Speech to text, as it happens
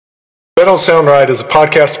That Don't Sound Right is a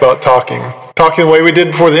podcast about talking the way we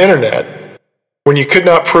did before the internet, when you could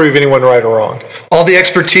not prove anyone right or wrong. All the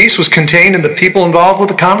expertise was contained in the people involved with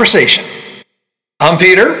the conversation. I'm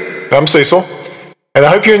Peter. I'm Cecil, and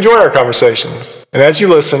I hope you enjoy our conversations. And as you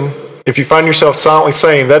listen, if you find yourself silently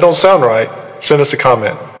saying, "That don't sound right," send us a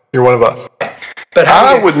comment. You're one of us. But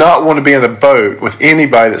I would not want to be in a boat with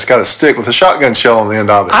anybody that's got a stick with a shotgun shell on the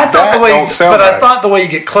end of it. I thought I thought the way you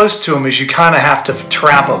get close to them is you kind of have to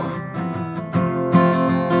trap them.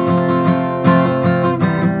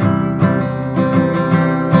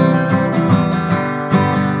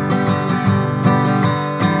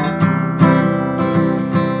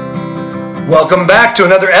 Welcome back to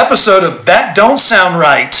another episode of That Don't Sound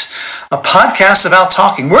Right, a podcast about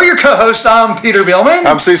talking. We're your co-hosts. I'm Peter Billman.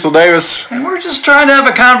 I'm Cecil Davis. And we're just trying to have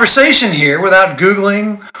a conversation here without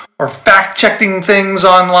Googling or fact-checking things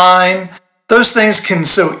online. Those things can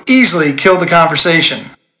so easily kill the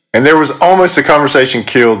conversation. And there was almost a conversation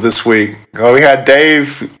killed this week. We had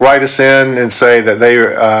Dave write us in and say that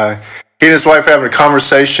he and his wife were having a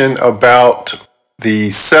conversation about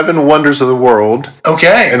the 7 wonders of the world.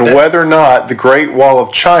 Okay. And whether or not the Great Wall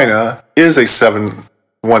of China is a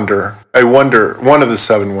one of the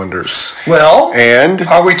 7 wonders. Well, and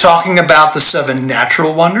are we talking about the 7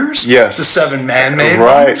 natural wonders? Yes. The 7 man-made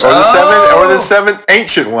wonders? Right. Or the 7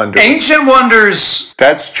 ancient wonders. Ancient wonders.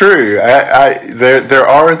 That's true. There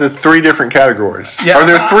are the 3 different categories. Yeah, are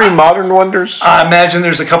there 3 modern wonders? I imagine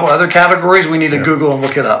there's a couple other categories. We need to Google and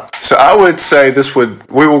look it up. So I would say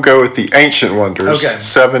we will go with the ancient wonders. Okay.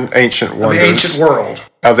 7 ancient wonders. The ancient world.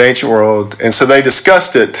 Of the ancient world. And so they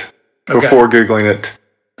discussed it before Googling it.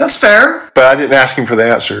 That's fair. But I didn't ask him for the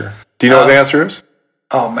answer. Do you know what the answer is?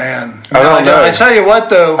 Oh, man. I don't know. I tell you what,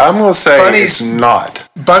 though. I'm going to say it's not.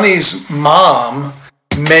 Bunny's mom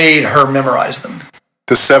made her memorize them.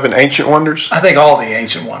 The 7 ancient wonders? I think all the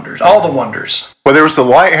ancient wonders. All the wonders. Well, there was the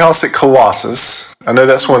lighthouse at Colossus. I know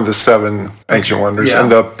that's one of the 7 ancient wonders. Yeah. And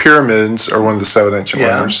the pyramids are one of the 7 ancient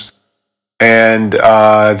wonders. And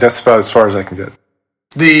that's about as far as I can get.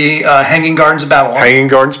 The Hanging Gardens of Babylon. Hanging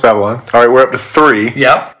Gardens of Babylon. All right, we're up to 3.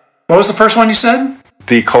 Yep. What was the first one you said?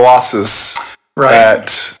 The Colossus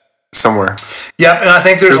at somewhere. Yep, and I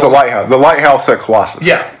think there's a lighthouse. The lighthouse at Colossus.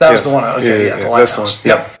 Yeah, that was the one. Okay, the lighthouse. That's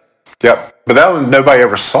the one. Yep. But that one nobody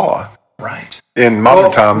ever saw. Right. In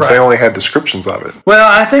modern times, they only had descriptions of it. Well,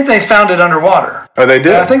 I think they found it underwater. Oh, they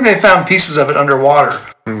did? I think they found pieces of it underwater.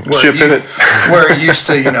 Ship in it. Where it used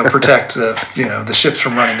to, protect the ships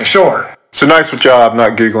from running ashore. So nice job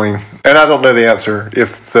not Googling. And I don't know the answer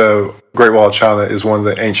if the Great Wall of China is one of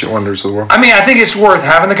the ancient wonders of the world. I mean, I think it's worth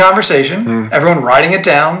having the conversation, everyone writing it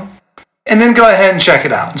down, and then go ahead and check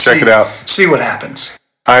it out. See what happens.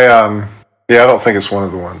 I don't think it's one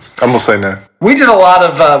of the ones. I'm going to say no. We did a lot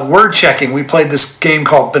of word checking. We played this game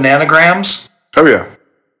called Bananagrams. Oh, yeah.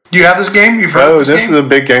 Do you have this game? You've heard of this game? This is a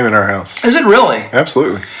big game in our house. Is it really?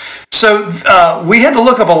 Absolutely. So we had to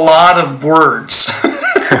look up a lot of words.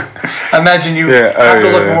 I imagine you have to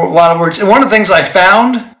look up a lot of words. And one of the things I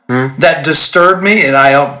found that disturbed me, and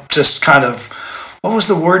I just kind of, what was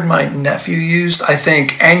the word my nephew used? I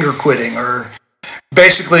think anger quitting, or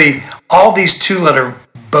basically all these 2-letter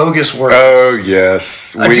bogus words. Oh,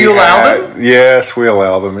 yes. Do you allow them? Yes, we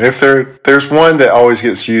allow them. If there's one that always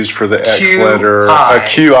gets used for the X letter. A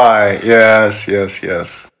QI. Yes.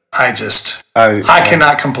 I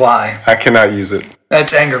cannot comply. I cannot use it.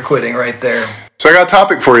 That's anger quitting right there. So I got a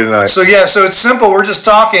topic for you tonight. So it's simple. We're just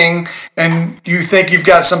talking, and you think you've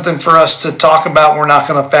got something for us to talk about. We're not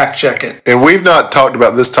going to fact check it. And we've not talked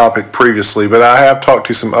about this topic previously, but I have talked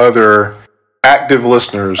to some other active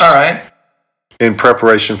listeners. All right. In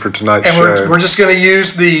preparation for tonight's show. And we're just going to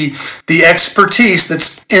use the expertise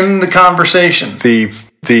that's in the conversation.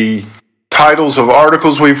 The titles of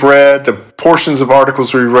articles we've read, the portions of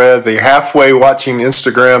articles we've read, the halfway watching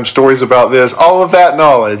Instagram stories about this, all of that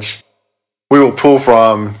knowledge we will pull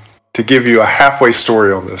from to give you a halfway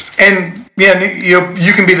story on this. And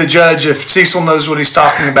you can be the judge if Cecil knows what he's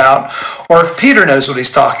talking about, or if Peter knows what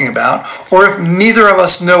he's talking about, or if neither of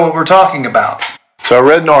us know what we're talking about. So I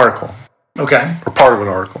read an article. Okay. Or part of an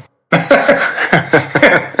article.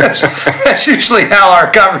 That's usually how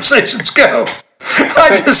our conversations go. I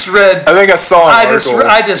think I saw an article.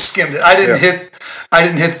 I just skimmed it. I didn't hit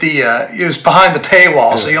the. It was behind the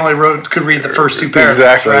paywall, so you only could read the first 2 paragraphs.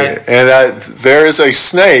 Exactly. Right? And there is a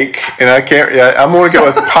snake, and I can't. I'm going to go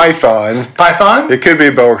with python. Python? It could be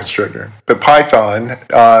a boa constrictor, but python.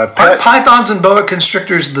 Aren't pythons and boa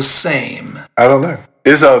constrictors the same? I don't know.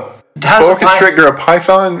 Is a boa constrictor a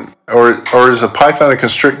python, or is a python a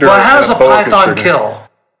constrictor? Well, how does a python kill?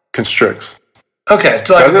 Constricts. Okay,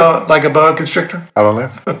 so like a boa constrictor? I don't know.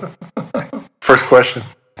 first question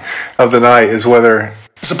of the night is whether...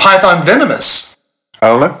 Is a python venomous? I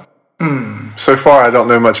don't know. So far, I don't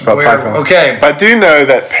know much about pythons. Okay. But I do know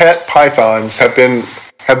that pet pythons have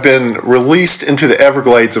been released into the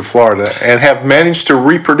Everglades of Florida and have managed to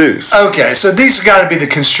reproduce. Okay, so these have got to be the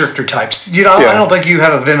constrictor types. I don't think you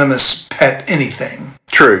have a venomous pet anything.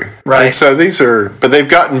 True. Right. And so but they've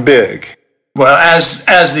gotten big. Well, as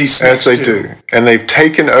these snakes do. And they've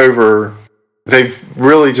taken over, they've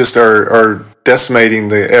really just are decimating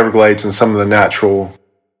the Everglades and some of the natural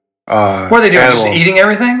what are they doing? Just eating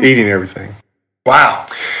everything? Eating everything. Wow.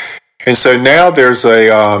 And so now there's a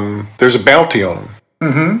bounty on them.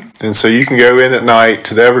 Mm-hmm. And so you can go in at night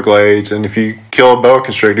to the Everglades, and if you kill a boa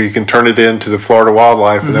constrictor, you can turn it into the Florida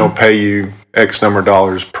Wildlife, and they'll pay you X number of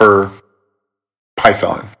dollars per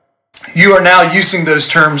python. You are now using those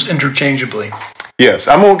terms interchangeably. Yes,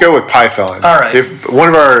 I'm going to go with python. All right. If one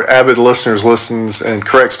of our avid listeners listens and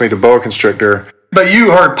corrects me to boa constrictor. But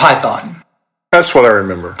you heard python. That's what I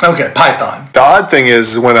remember. Okay, python. The odd thing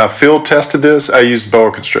is, when I field tested this, I used boa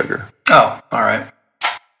constrictor. Oh, all right.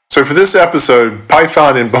 So for this episode,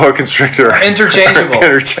 python and boa constrictor are interchangeable.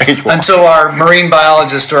 Until our marine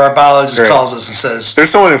biologist or our biologist calls us and says... There's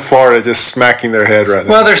someone in Florida just smacking their head right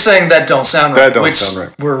now. Well, they're saying that don't sound right. That don't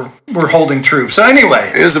sound right. We're holding true. So anyway,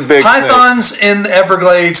 it is a big pythons in the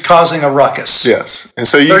Everglades causing a ruckus. Yes. And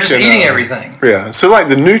so they're just eating everything. Yeah. So like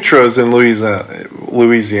the nutras in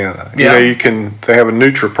Louisiana. Yeah. They have a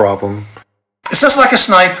nutra problem. Is this like a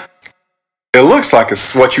snipe? It looks like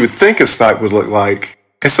what you would think a snipe would look like.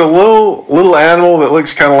 It's a little animal that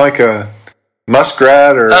looks kind of like a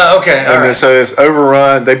muskrat okay. So it's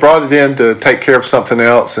overrun. They brought it in to take care of something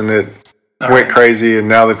else, and it went crazy, and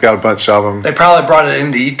now they've got a bunch of them. They probably brought it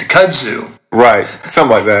in to eat the kudzu. Right,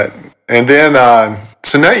 something like that. And then,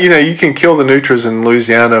 so now, you can kill the nutras in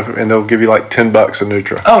Louisiana, and they'll give you like $10 a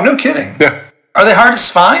nutra. Oh, no kidding. Yeah. Are they hard to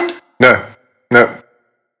find? No.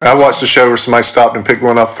 I watched a show where somebody stopped and picked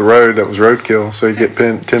one off the road that was roadkill, so you get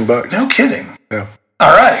 $10. No kidding. Yeah.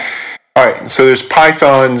 All right. So there's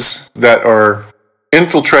pythons that are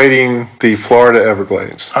infiltrating the Florida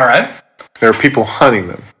Everglades. All right. There are people hunting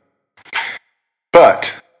them.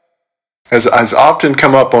 But as often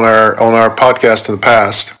come up on our podcast in the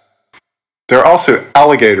past, there are also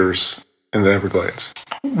alligators in the Everglades.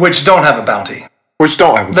 Which don't have a bounty.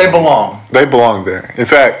 They belong. They belong there. In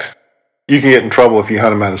fact, you can get in trouble if you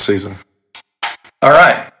hunt them out of season. All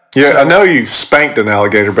right. Yeah, I know you've spanked an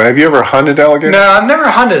alligator, but have you ever hunted alligator? No, I've never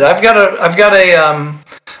hunted. I've got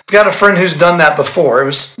a friend who's done that before. It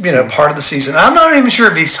was part of the season. I'm not even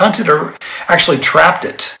sure if he's hunted or actually trapped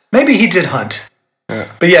it. Maybe he did hunt.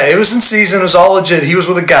 Yeah. But yeah, it was in season. It was all legit. He was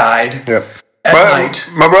with a guide. Yep. At night.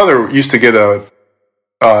 My brother used to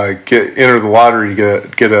enter the lottery,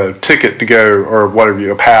 get a ticket to go, or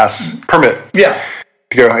whatever, a pass permit. Yeah.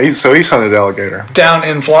 To go. So he's hunted alligator down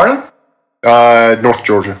in Florida. North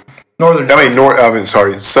Georgia. Southern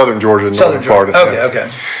Georgia, northern Florida. Okay.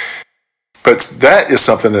 But that is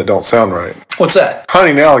something that don't sound right. What's that?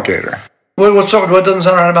 Hunting alligator. What doesn't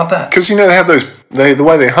sound right about that? Because they have those. The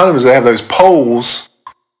way they hunt them is they have those poles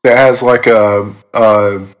that has like a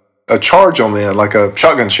charge on the end, like a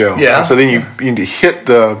shotgun shell. Yeah. And so then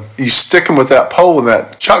you stick them with that pole, and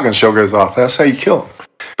that shotgun shell goes off. That's how you kill them.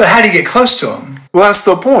 But how do you get close to them? Well, that's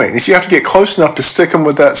the point. Is you have to get close enough to stick them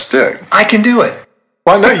with that stick. I can do it.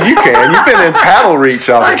 Well, I know you can. You've been in paddle reach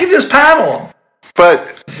of it. I can just paddle them.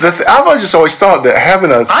 But I've just always thought that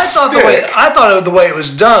having a stick... I thought the way it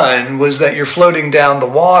was done was that you're floating down the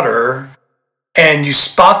water and you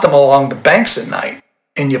spot them along the banks at night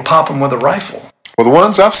and you pop them with a rifle. Well, the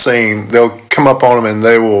ones I've seen, they'll come up on them and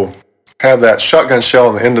they will have that shotgun shell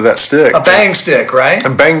on the end of that stick. A bang stick, right? A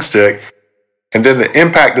bang stick. And then the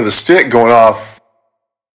impact of the stick going off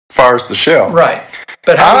fires the shell. Right.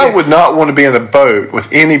 But I would not want to be in a boat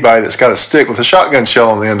with anybody that's got a stick with a shotgun shell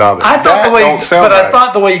on the end of it. I thought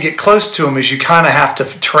the way you get close to them is you kind of have to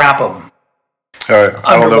trap them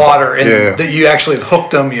underwater, and that you actually have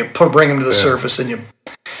hooked them. You bring them to the surface, and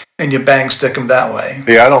you bang stick them that way.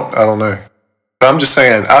 Yeah, I don't know. But I'm just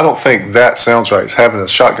saying, I don't think that sounds right. It's having a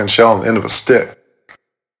shotgun shell on the end of a stick.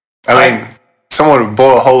 I mean, someone would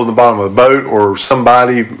blow a hole in the bottom of the boat or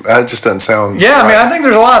somebody. That just doesn't sound right. I mean, I think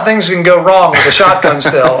there's a lot of things that can go wrong with a shotgun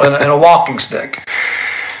shell and a walking stick.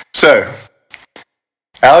 So,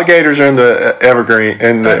 alligators are in the Everglades.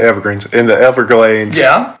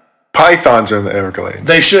 Yeah. Pythons are in the Everglades.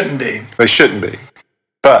 They shouldn't be.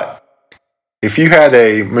 But if you had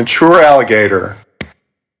a mature alligator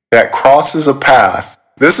that crosses a path,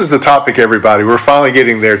 this is the topic, everybody. We're finally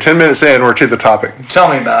getting there. 10 minutes in, we're to the topic. Tell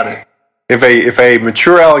me about it. If a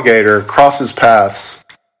mature alligator crosses paths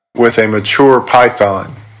with a mature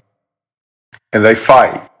python and they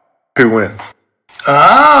fight, who wins?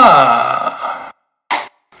 Ah.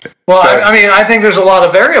 Well, so, I think there's a lot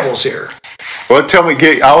of variables here. Well,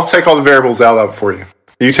 I'll take all the variables out of it for you.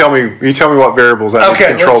 You tell me what variables I need to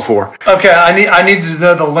control for. Okay, I need to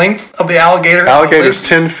know the length of the alligator. Alligator's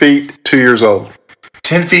 10 feet, 2 years old.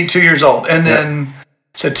 10 feet, 2 years old. And then,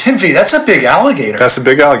 so 10 feet, that's a big alligator. That's a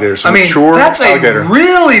big alligator. So mature that's alligator. A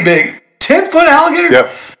really big, 10-foot alligator?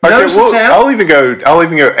 Yep. Okay, I'll even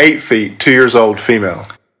go 8 feet, 2 years old, female.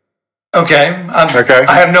 Okay. Okay.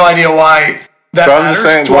 I have no idea why that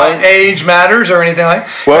matters. Why age matters or anything like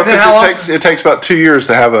that. Well, because it takes about 2 years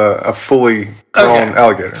to have a fully grown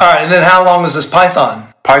alligator. All right, and then how long is this python?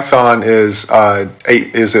 Python is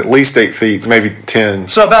at least 8 feet, maybe 10.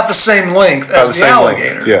 So about the same length as the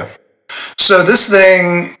alligator. Yeah. So this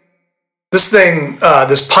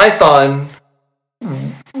python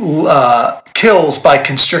kills by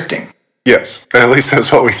constricting. Yes, at least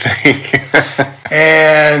that's what we think.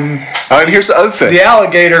 And here's the other thing: the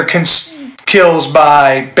alligator kills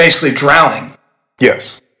by basically drowning.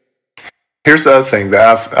 Yes. Here's the other thing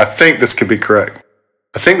that I think this could be correct.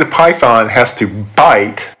 I think the python has to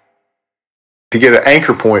bite to get an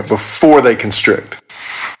anchor point before they constrict.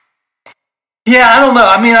 Yeah, I don't know.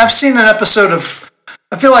 I mean, I've seen an episode of.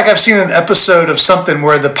 I feel like I've seen an episode of something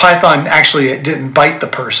where the python actually didn't bite the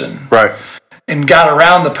person. Right. And got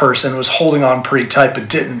around the person, was holding on pretty tight, but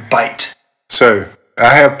didn't bite. So I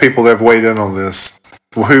have people that have weighed in on this.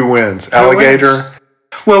 Who wins? Alligator?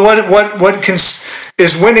 Well,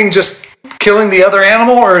 is winning just killing the other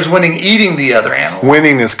animal, or is winning eating the other animal?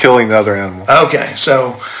 Winning is killing the other animal. Okay,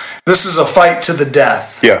 so this is a fight to the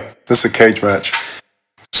death. Yeah, this is a cage match.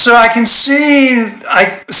 So I can see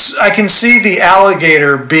the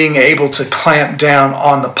alligator being able to clamp down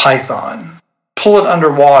on the python, pull it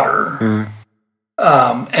underwater,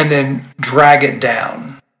 and then drag it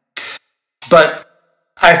down. But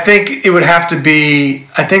I think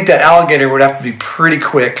that alligator would have to be pretty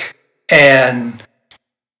quick and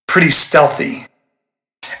pretty stealthy,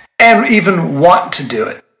 and even want to do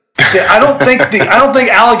it. See, I don't think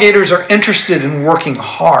alligators are interested in working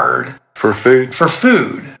hard for food.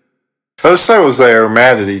 So let's say they were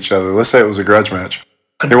mad at each other. Let's say it was a grudge match.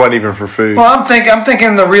 It wasn't even for food. Well, I'm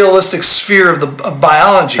thinking the realistic sphere of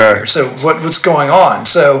biology here. So what's going on?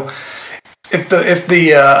 So if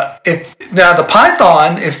now the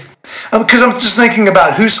python, because I'm just thinking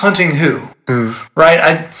about who's hunting who,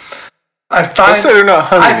 right? Let's say they're not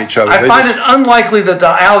hunting each other. I find it unlikely that the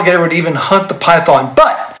alligator would even hunt the python,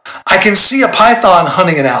 but I can see a python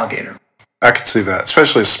hunting an alligator. I could see that,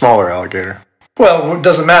 especially a smaller alligator. Well, it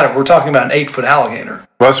doesn't matter. We're talking about an 8-foot alligator.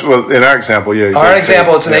 Well, in our example, yeah. Our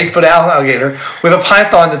example, it's an 8-foot alligator with a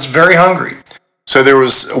python that's very hungry. So there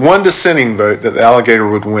was one dissenting vote that the alligator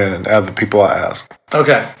would win out of the people I asked.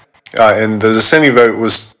 Okay. And the dissenting vote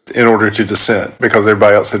was in order to dissent because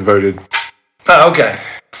everybody else had voted. Oh, okay.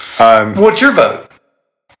 What's your vote?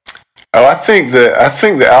 Oh, I think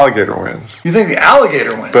the alligator wins. You think the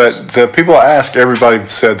alligator wins? But the people I asked, everybody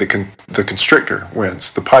said the constrictor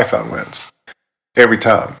wins. The python wins every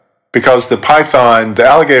time because the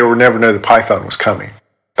alligator would never know the python was coming.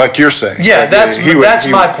 Like you're saying. Yeah, that's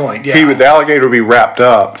my point. Yeah. The alligator would be wrapped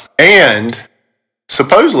up, and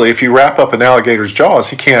supposedly, if you wrap up an alligator's jaws,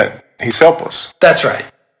 he's helpless. That's right.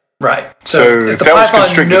 Right. So if the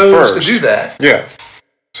python knows to do that. Yeah.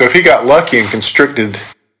 So if he got lucky and constricted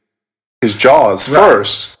his jaws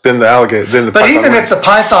first, then the python. But even if the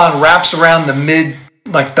python wraps around the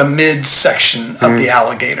mid section of the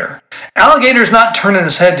alligator, alligator's not turning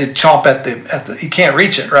his head to chomp at the he can't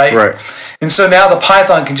reach it, right? Right. And so now the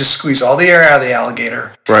python can just squeeze all the air out of the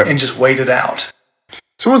alligator and just wait it out.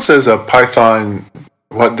 Someone says a python,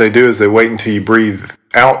 what they do is they wait until you breathe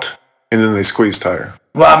out and then they squeeze tighter.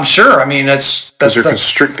 Well, I'm sure. I mean, that's they're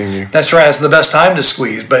constricting you. That's right. It's the best time to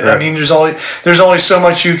squeeze. But I mean, there's only so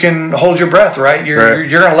much you can hold your breath, right? You're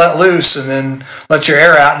going to let loose and then let your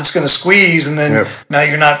air out, and it's going to squeeze, and then now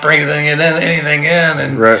you're not breathing anything in,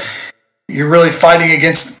 and you're really fighting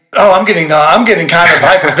against. Oh, I'm getting kind of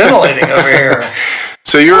hyperventilating over here.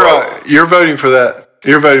 So you're voting for that.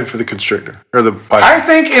 You're voting for the constrictor or the python. I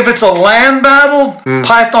think if it's a land battle,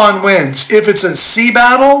 python wins. If it's a sea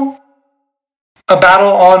battle. A battle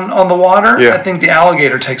on the water, I think the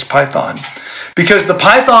alligator takes python. Because the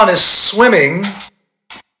python is swimming,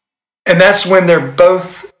 and that's when they're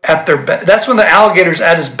both at their best. That's when the alligator's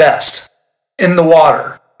at his best in the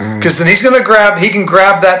water. Because then he can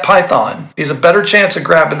grab that python. He has a better chance of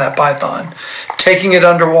grabbing that python, taking it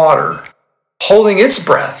underwater, holding its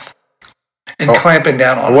breath, and clamping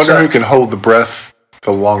down on it. I wonder who can hold the breath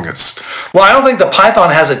the longest. Well, I don't think the python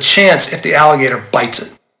has a chance if the alligator bites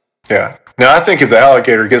it. Yeah. Now, I think if the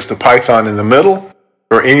alligator gets the python in the middle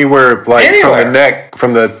or anywhere from the neck,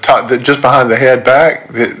 from the top, just behind the head back,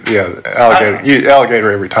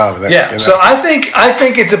 alligator every time. So I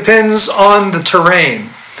think it depends on the terrain.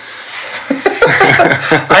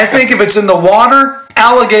 I think if it's in the water,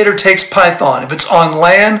 alligator takes python. If it's on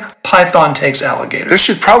land, python takes alligator. There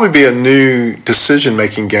should probably be a new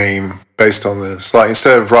decision-making game based on this. Like,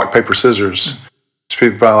 instead of rock, paper, scissors, it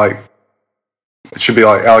should be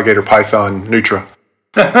like alligator, python, Nutra.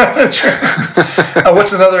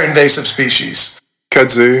 What's another invasive species?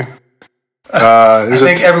 Kudzu. I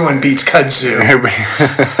think everyone beats kudzu.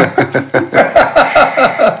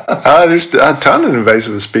 There's a ton of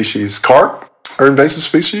invasive species. Carp are invasive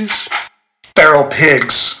species. Feral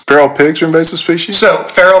pigs. Feral pigs are invasive species? So,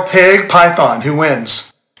 feral pig, python, who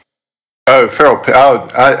wins? Oh, feral pig.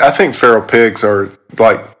 I think feral pigs are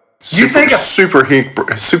like superhero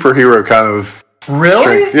kind of. Really?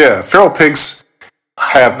 Strength. Yeah, feral pigs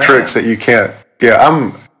have tricks that you can't.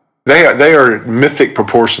 Yeah, they are mythic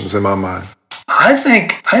proportions in my mind. I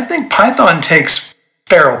think python takes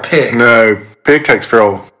feral pig. No, pig takes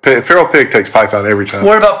feral pig takes python every time.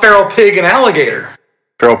 What about feral pig and alligator?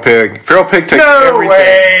 Feral pig takes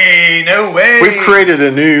everything. No way. We've created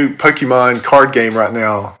a new Pokemon card game right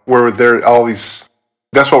now where there are all these.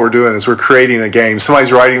 That's what we're doing is we're creating a game.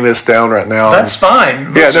 Somebody's writing this down right now. That's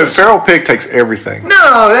fine. Yeah, no, feral pig takes everything.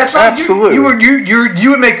 No, that's not absolutely. You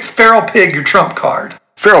would make feral pig your trump card.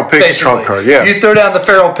 Feral pig's trump card. Yeah, you throw down the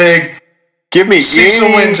feral pig. Give me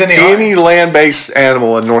any land-based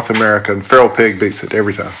animal in North America, and feral pig beats it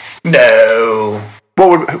every time. No.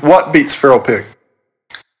 What beats feral pig?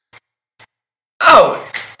 Oh,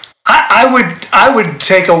 I would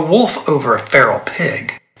take a wolf over a feral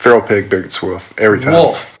pig. Feral pig beats wolf every time.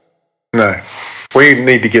 Wolf. No, we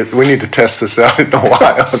need to test this out in the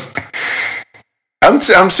wild.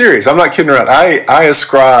 I'm serious. I'm not kidding around. I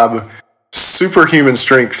ascribe superhuman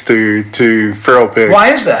strength to feral pigs. Why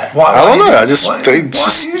is that? I don't know. You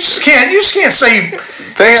just can't say. You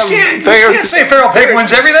can't say feral pig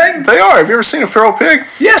wins everything. They are. Have you ever seen a feral pig?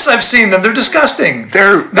 Yes, I've seen them. They're disgusting.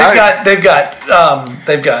 They've got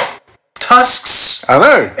tusks. I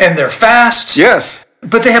know. And they're fast. Yes.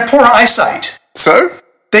 But they have poor eyesight. So?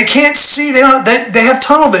 They can't see. They have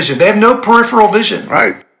tunnel vision. They have no peripheral vision.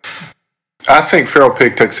 Right. I think feral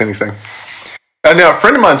pig takes anything. Now, a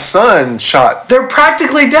friend of mine's son shot. They're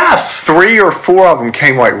practically deaf. 3 or 4 of them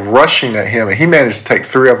came like rushing at him, and he managed to take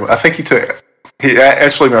 3 of them. I think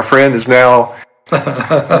actually, my friend is now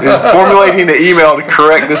formulating an email to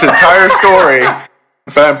correct this entire story.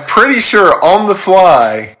 But I'm pretty sure on the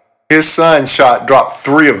fly, his son dropped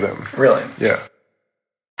 3 of them. Really? Yeah.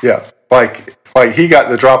 Yeah. Like he got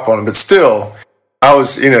the drop on him, but still, I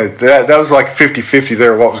was, that was like 50-50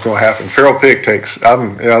 there, what was going to happen. Feral pig takes,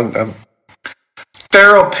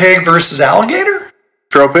 Feral pig versus alligator?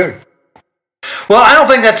 Feral pig. Well, I don't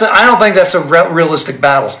think that's a realistic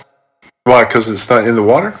battle. Why? Because it's not in the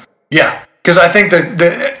water? Yeah, because I think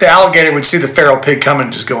the alligator would see the feral pig come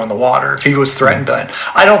and just go in the water if he was threatened by it.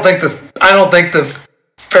 I don't think the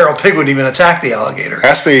feral pig would even attack the alligator.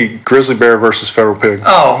 Ask me grizzly bear versus feral pig.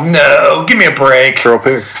 Oh no! Give me a break. Feral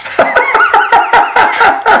pig.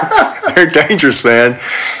 They're dangerous, man.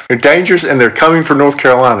 They're dangerous, and they're coming for North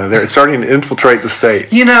Carolina. They're starting to infiltrate the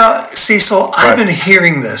state. Cecil, I've been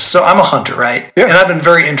hearing this. So I'm a hunter, right? Yeah. And I've been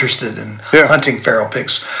very interested in hunting feral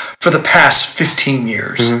pigs for the past 15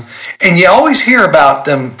 years. Mm-hmm. And you always hear about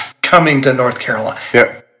them coming to North Carolina.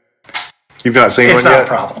 Yeah. You've not seen one yet? It's not a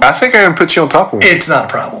problem. I think I can put you on top of one. It's not a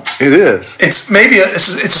problem. It is. It's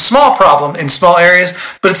a small problem in small areas,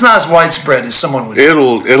 but it's not as widespread as someone would.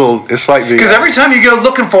 It's like the... Because every time you go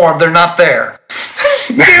looking for them, they're not there.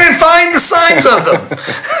 You can't even find the signs of them.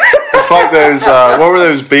 It's like those, what were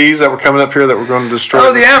those bees that were coming up here that were going to destroy?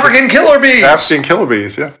 Oh, the African killer bees. African killer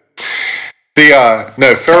bees, yeah.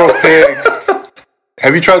 Feral pig...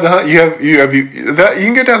 Have you tried to hunt? You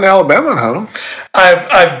can go down to Alabama and hunt them.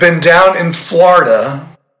 I've been down in Florida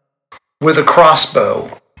with a crossbow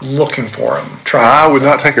looking for them. I would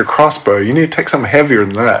not take a crossbow. You need to take something heavier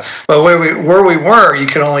than that. But where we were, you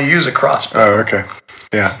could only use a crossbow. Oh, okay.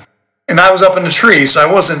 Yeah. And I was up in the tree, so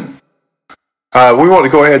I wasn't. We want to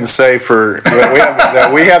go ahead and say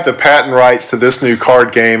that we have the patent rights to this new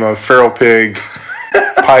card game of feral pig,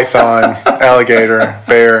 python, alligator,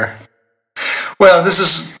 bear. Well,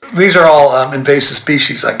 these are all invasive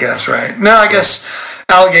species, I guess, right? No, I guess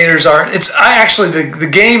alligators aren't. The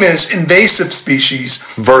game is invasive species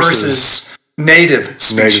versus native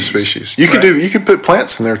species. You could put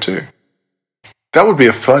plants in there too. That would be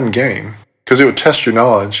a fun game. because it would test your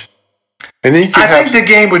knowledge. And then you could think the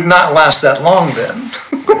game would not last that long then.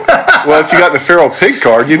 Well, if you got the feral pig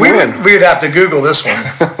card, you'd win. We would have to Google this one.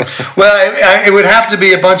 Well, it would have to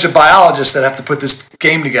be a bunch of biologists that have to put this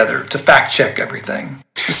game together to fact check everything.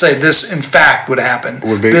 To say this, in fact, would happen.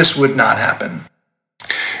 This would not happen.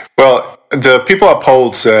 Well, the people I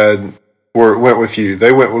polled said went with you.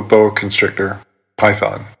 They went with boa constrictor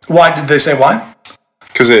python. Why did they say why?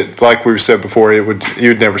 Because like we said before,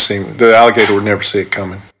 you'd never see the alligator would never see it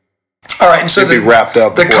coming. All right, and so it'd be wrapped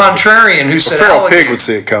up. The contrarian who said feral pig would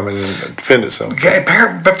see it coming and defend itself. Okay,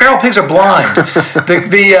 but feral pigs are blind.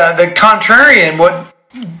 the contrarian, what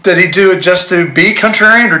did he do? It just to be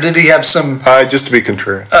contrarian, or did he have some? Just to be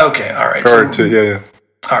contrarian. Okay, all right. Yeah.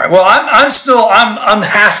 All right. Well, I'm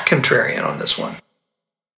half contrarian on this one.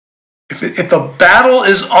 If the battle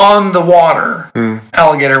is on the water,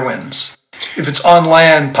 alligator wins. If it's on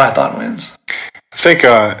land, python wins. I think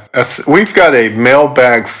we've got a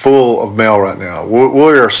mailbag full of mail right now.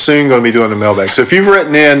 We are soon going to be doing a mailbag. So if you've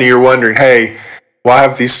written in and you're wondering, hey, why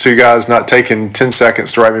have these two guys not taken 10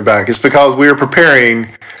 seconds to write me back? It's because we are preparing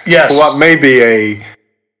for what may be a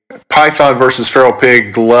python versus feral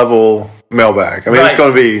pig level mailbag. I mean, It's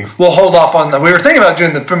going to be... We'll hold off on that. We were thinking about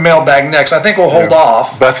doing the mailbag next. I think we'll hold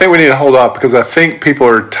off. But I think we need to hold off because I think people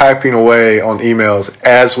are typing away on emails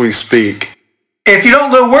as we speak. If you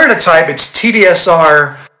don't know where to type, it's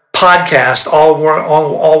TDSR podcast, all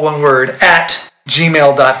one word, at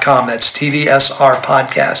gmail.com. That's TDSR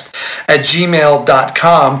podcast at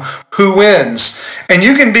gmail.com. Who wins? And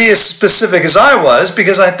you can be as specific as I was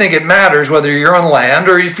because I think it matters whether you're on land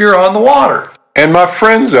or if you're on the water. And my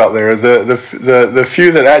friends out there, the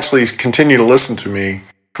few that actually continue to listen to me,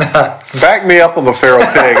 back me up on the feral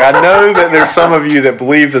pig. I know that there's some of you that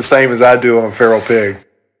believe the same as I do on a feral pig.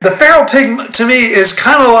 The feral pig, to me, is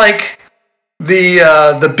kind of like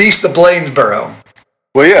the beast of Bladensboro.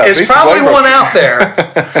 Well, yeah. It's probably one out there,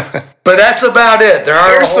 but that's about it.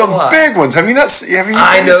 There's some big ones. Have you not seen?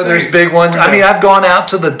 I know there's big ones. I mean, I've gone out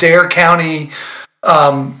to the Dare County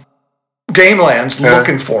game lands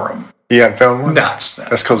looking for them. You haven't found one? No. That's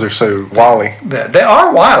because they're so wily. They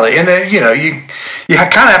are wily, and then, you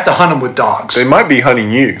kind of have to hunt them with dogs. They might be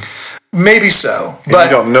hunting you. Maybe so, but you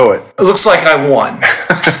don't know it. It looks like I won.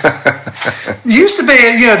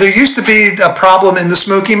 There used to be a problem in the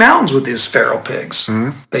Smoky Mountains with these feral pigs.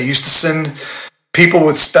 Mm-hmm. They used to send people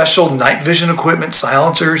with special night vision equipment,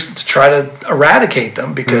 silencers, to try to eradicate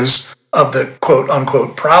them because of the quote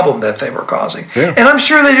unquote problem that they were causing. Yeah. And I'm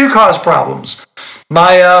sure they do cause problems.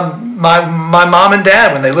 My mom and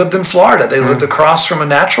dad, when they lived in Florida, they lived across from a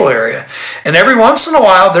natural area. And every once in a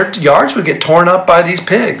while, their yards would get torn up by these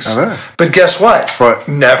pigs. But guess what? What?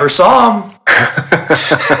 Never saw them.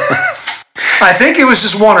 I think it was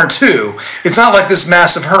just one or two. It's not like this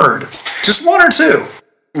massive herd. Just one or two.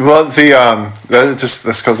 Well, that's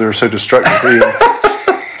because they were so destructive.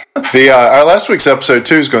 Our last week's episode,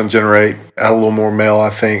 too, is going to generate a little more mail,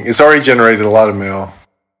 I think. It's already generated a lot of mail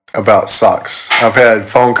about socks. I've had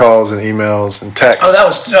phone calls and emails and texts. Oh, that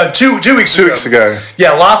was 2 weeks ago. 2 weeks ago.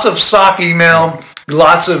 Yeah, lots of sock email,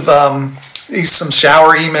 lots of some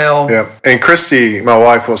shower email. Yeah, and Christy, my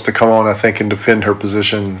wife, wants to come on, I think, and defend her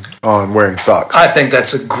position on wearing socks. I think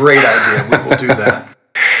that's a great idea. We will do that.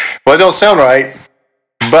 Well, it don't sound right,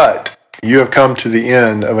 but you have come to the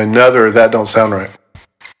end of another That Don't Sound Right.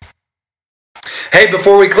 Hey,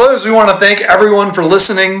 before we close, we want to thank everyone for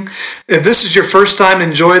listening. If this is your first time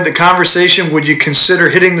enjoyed the conversation, would you consider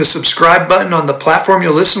hitting the subscribe button on the platform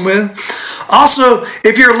you listen with? Also,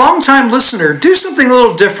 if you're a long-time listener, do something a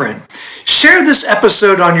little different. Share this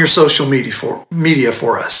episode on your social media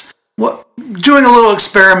for us. Doing a little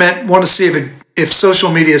experiment, want to see if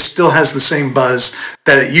social media still has the same buzz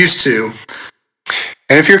that it used to.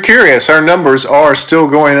 And if you're curious, our numbers are still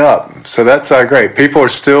going up. So that's great. People are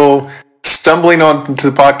still stumbling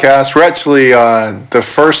onto the podcast. We're actually the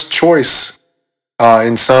first choice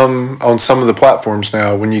on some of the platforms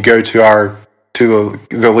now. When you go to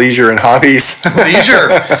the leisure and hobbies, leisure,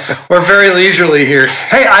 we're very leisurely here.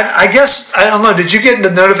 Hey, I guess I don't know. Did you get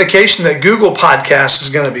the notification that Google Podcasts is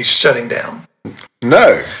going to be shutting down?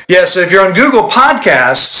 No. Yeah. So if you're on Google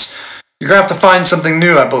Podcasts, you're going to have to find something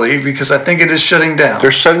new, I believe, because I think it is shutting down.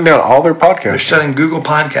 They're shutting down all their podcasts. They're shutting Google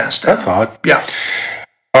Podcasts down. That's odd. Yeah.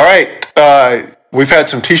 All right. We've had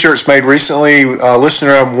some T-shirts made recently.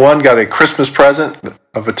 Listener number 1 got a Christmas present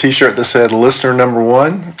of a T-shirt that said Listener number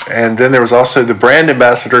 1. And then there was also the Brand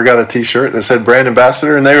Ambassador got a T-shirt that said Brand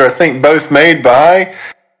Ambassador. And they were, I think, both made by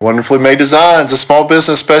Wonderfully Made Designs, a small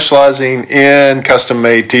business specializing in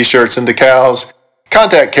custom-made T-shirts and decals.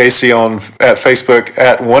 contact Casey at Facebook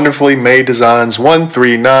at Wonderfully Made Designs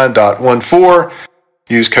 139.14.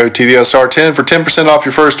 Use code TDSR10 for 10% off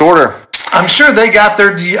your first order. I'm sure they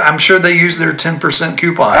used their 10%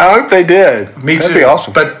 coupon. I hope they did. Me too. That'd be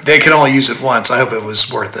awesome. But they can only use it once. I hope it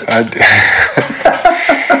was worth it.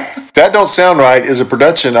 That Don't Sound Right is a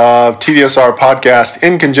production of TDSR Podcast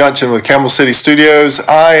in conjunction with Camel City Studios.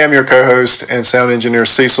 I am your co-host and sound engineer,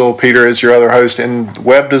 Cecil. Peter is your other host and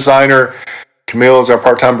web designer. Camille is our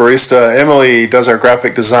part-time barista. Emily does our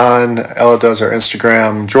graphic design. Ella does our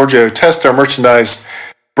Instagram. Giorgio tests our merchandise.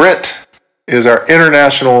 Britt is our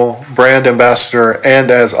international brand ambassador. And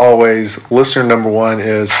as always, listener number one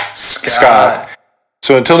is Scott.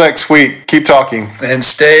 So until next week, keep talking. And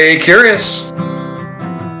stay curious.